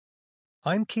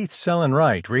I'm Keith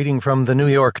Sellen-Wright, reading from the New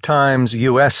York Times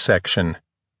U.S. section.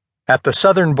 At the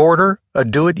Southern Border, a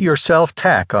Do-It-Yourself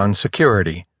Tack on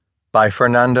Security, by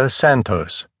Fernanda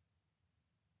Santos.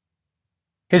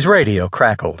 His radio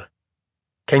crackled.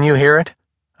 "Can you hear it?"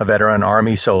 a veteran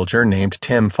Army soldier named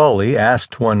Tim Foley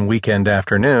asked one weekend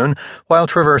afternoon while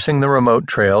traversing the remote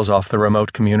trails off the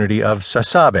remote community of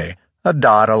Sasabe, a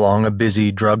dot along a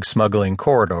busy drug-smuggling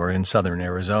corridor in southern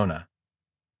Arizona.